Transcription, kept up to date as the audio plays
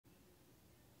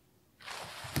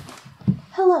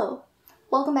Hello!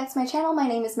 Welcome back to my channel. My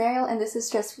name is Mariel and this is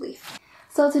Stress Relief.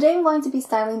 So today I'm going to be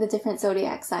styling the different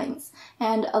zodiac signs.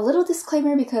 And a little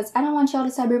disclaimer because I don't want y'all to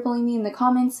cyberbully me in the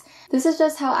comments. This is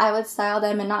just how I would style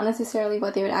them and not necessarily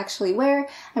what they would actually wear.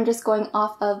 I'm just going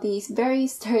off of these very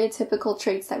stereotypical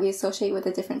traits that we associate with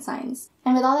the different signs.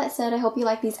 And with all that said, I hope you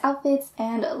like these outfits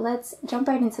and let's jump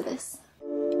right into this.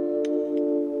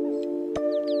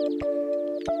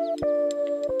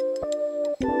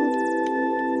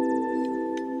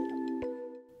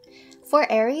 For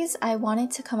Aries, I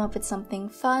wanted to come up with something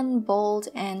fun, bold,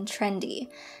 and trendy.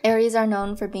 Aries are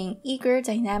known for being eager,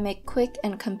 dynamic, quick,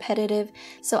 and competitive,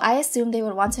 so I assumed they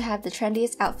would want to have the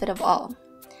trendiest outfit of all.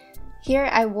 Here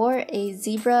I wore a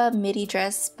zebra midi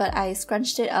dress, but I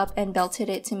scrunched it up and belted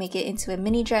it to make it into a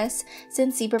mini dress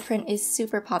since zebra print is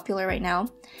super popular right now.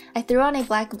 I threw on a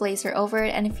black blazer over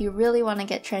it, and if you really want to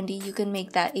get trendy, you can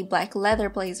make that a black leather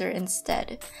blazer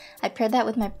instead. I paired that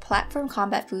with my platform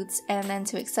combat boots, and then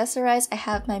to accessorize, I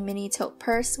have my mini tote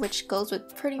purse, which goes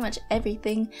with pretty much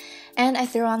everything, and I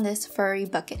threw on this furry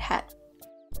bucket hat.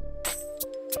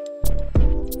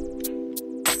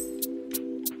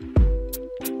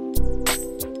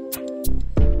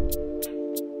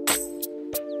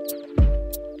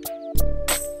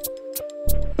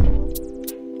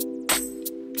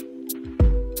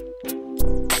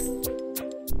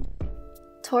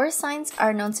 Taurus signs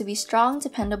are known to be strong,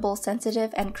 dependable,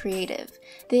 sensitive, and creative.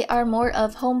 They are more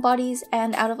of homebodies,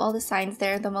 and out of all the signs,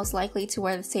 they're the most likely to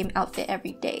wear the same outfit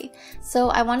every day. So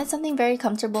I wanted something very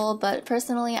comfortable, but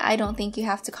personally, I don't think you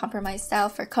have to compromise style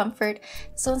for comfort.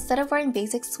 So instead of wearing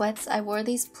basic sweats, I wore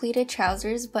these pleated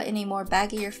trousers, but in a more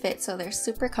baggier fit, so they're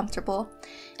super comfortable.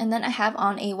 And then I have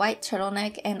on a white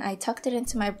turtleneck, and I tucked it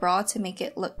into my bra to make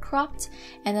it look cropped,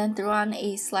 and then threw on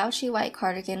a slouchy white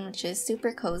cardigan, which is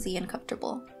super cozy and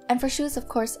comfortable. And for shoes, of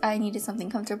course, I needed something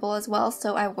comfortable as well,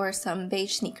 so I wore some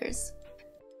beige sneakers.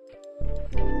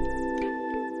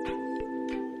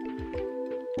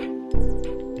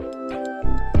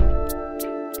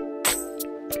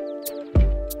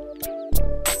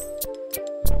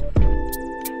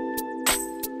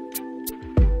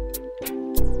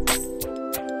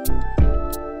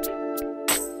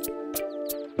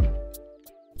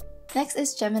 Next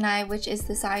is Gemini, which is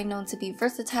the sign known to be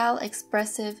versatile,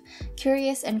 expressive,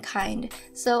 curious, and kind.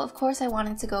 So of course I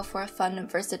wanted to go for a fun and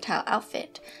versatile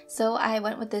outfit. So I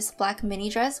went with this black mini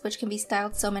dress, which can be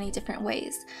styled so many different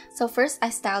ways. So first I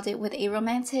styled it with a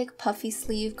romantic puffy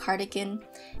sleeve cardigan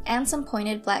and some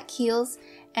pointed black heels.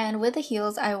 And with the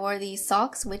heels I wore these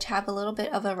socks, which have a little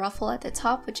bit of a ruffle at the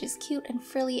top, which is cute and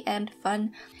frilly and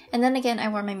fun. And then again I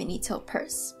wore my mini tote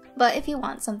purse. But if you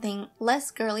want something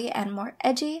less girly and more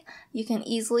edgy, you can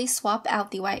easily swap out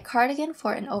the white cardigan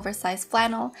for an oversized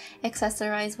flannel,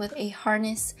 accessorize with a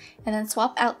harness, and then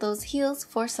swap out those heels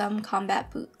for some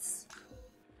combat boots.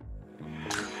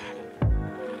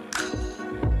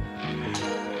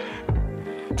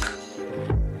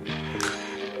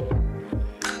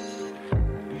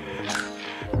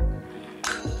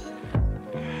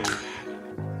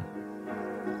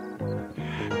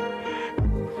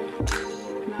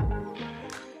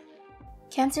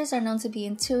 Cancers are known to be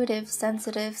intuitive,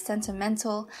 sensitive,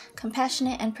 sentimental,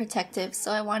 compassionate, and protective,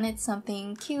 so I wanted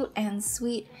something cute and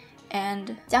sweet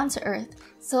and down to earth.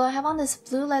 So I have on this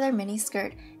blue leather mini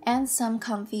skirt and some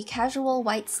comfy casual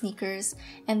white sneakers,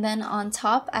 and then on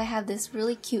top I have this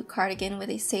really cute cardigan with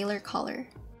a sailor collar.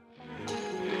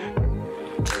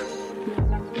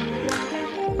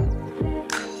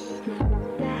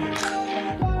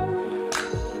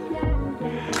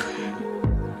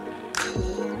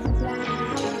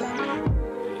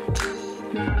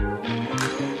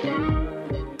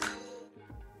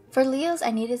 For Leos,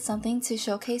 I needed something to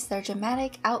showcase their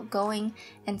dramatic, outgoing,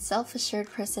 and self-assured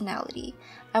personality.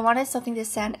 I wanted something to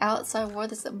stand out, so I wore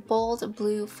this bold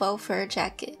blue faux fur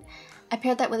jacket. I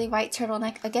paired that with a white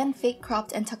turtleneck, again fake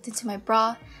cropped and tucked into my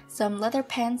bra, some leather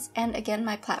pants, and again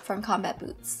my platform combat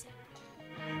boots.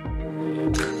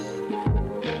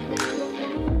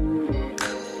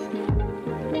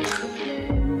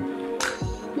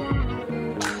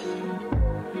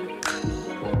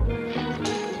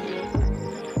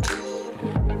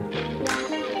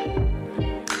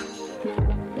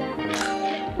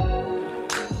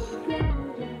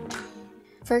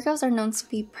 Virgos are known to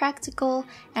be practical,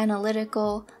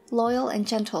 analytical, loyal, and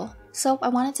gentle, so I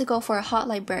wanted to go for a hot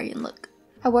librarian look.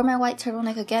 I wore my white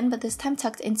turtleneck again, but this time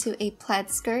tucked into a plaid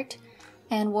skirt,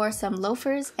 and wore some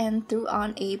loafers and threw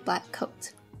on a black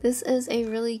coat. This is a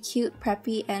really cute,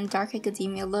 preppy, and dark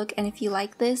academia look, and if you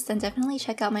like this, then definitely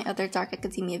check out my other dark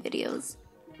academia videos.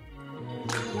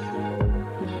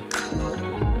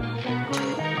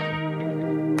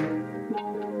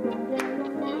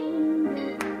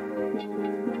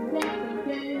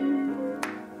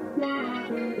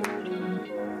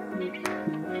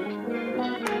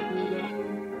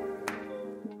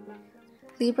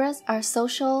 Libras are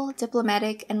social,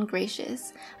 diplomatic, and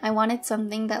gracious. I wanted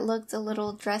something that looked a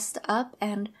little dressed up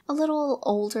and a little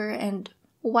older and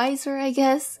wiser, I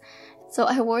guess. So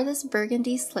I wore this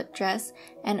burgundy slip dress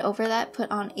and over that put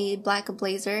on a black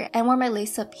blazer and wore my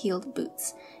lace-up heeled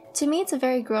boots. To me, it's a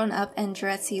very grown-up and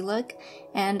dressy look,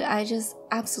 and I just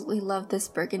absolutely love this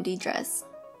burgundy dress.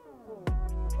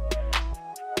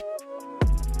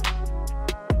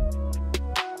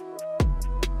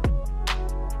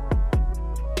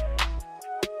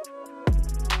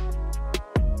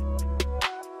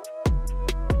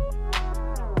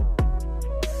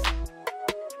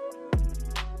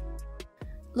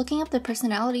 Looking up the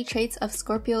personality traits of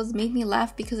Scorpios made me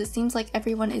laugh because it seems like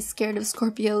everyone is scared of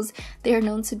Scorpios. They are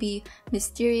known to be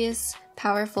mysterious,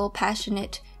 powerful,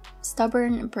 passionate,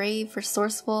 stubborn, brave,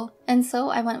 resourceful, and so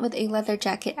I went with a leather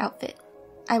jacket outfit.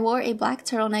 I wore a black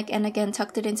turtleneck and again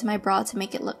tucked it into my bra to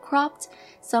make it look cropped,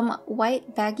 some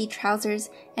white baggy trousers,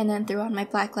 and then threw on my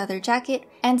black leather jacket,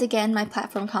 and again my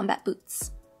platform combat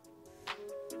boots.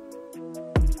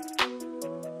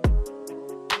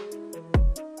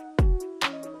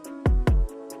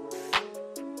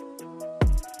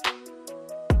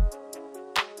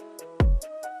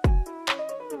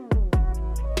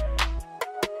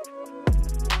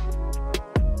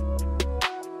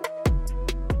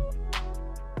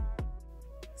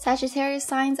 Sagittarius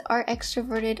signs are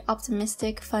extroverted,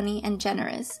 optimistic, funny, and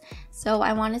generous. So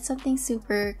I wanted something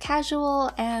super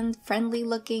casual and friendly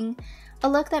looking, a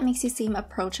look that makes you seem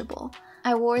approachable.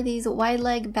 I wore these wide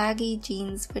leg baggy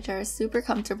jeans which are super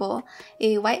comfortable,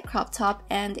 a white crop top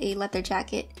and a leather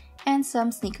jacket, and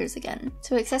some sneakers again.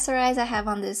 To accessorize, I have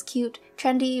on this cute,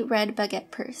 trendy red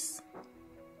baguette purse.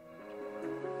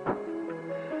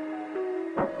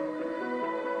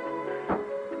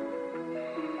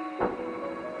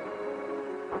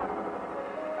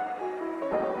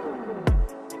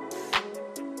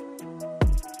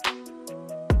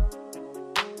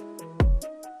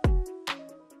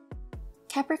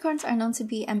 Capricorns are known to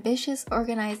be ambitious,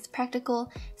 organized,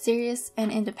 practical, serious,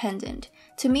 and independent.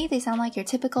 To me, they sound like your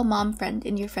typical mom friend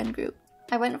in your friend group.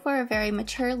 I went for a very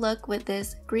mature look with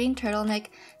this green turtleneck,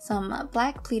 some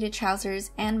black pleated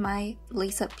trousers, and my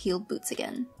lace-up heeled boots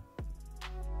again.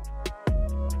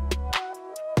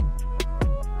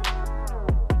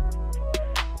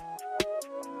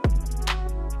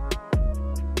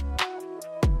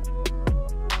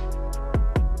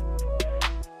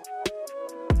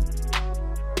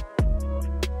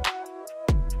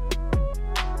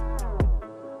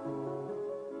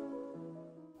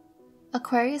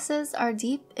 Aquariuses are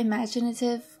deep,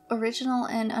 imaginative, original,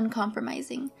 and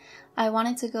uncompromising. I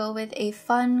wanted to go with a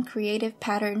fun, creative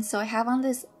pattern, so I have on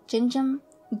this Gingham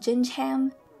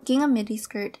midi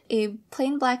skirt, a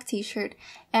plain black t-shirt,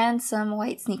 and some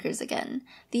white sneakers again.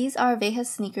 These are Veja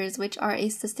sneakers, which are a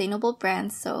sustainable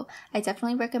brand, so I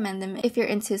definitely recommend them if you're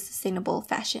into sustainable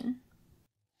fashion.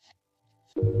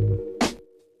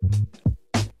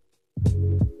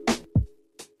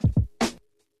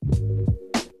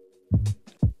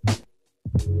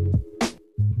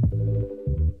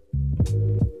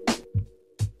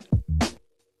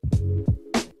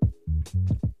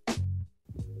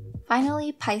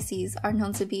 Finally, Pisces are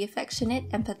known to be affectionate,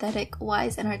 empathetic,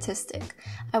 wise, and artistic.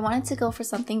 I wanted to go for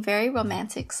something very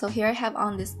romantic, so here I have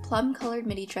on this plum-colored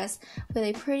midi dress with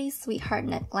a pretty sweetheart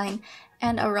neckline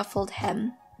and a ruffled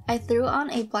hem. I threw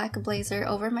on a black blazer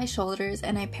over my shoulders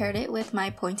and I paired it with my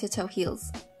pointed toe heels.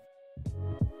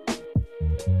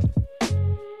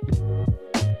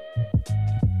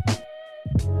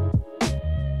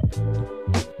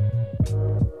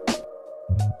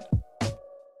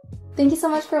 Thank you so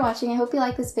much for watching. I hope you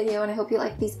liked this video and I hope you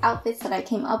liked these outfits that I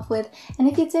came up with. And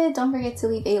if you did, don't forget to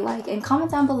leave a like and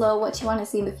comment down below what you want to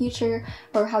see in the future,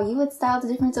 or how you would style the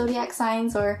different zodiac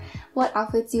signs, or what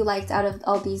outfits you liked out of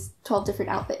all these 12 different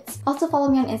outfits. Also follow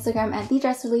me on Instagram at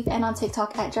 @thedressrelief and on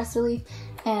TikTok @dressrelief.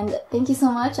 And thank you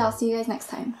so much. I'll see you guys next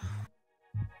time.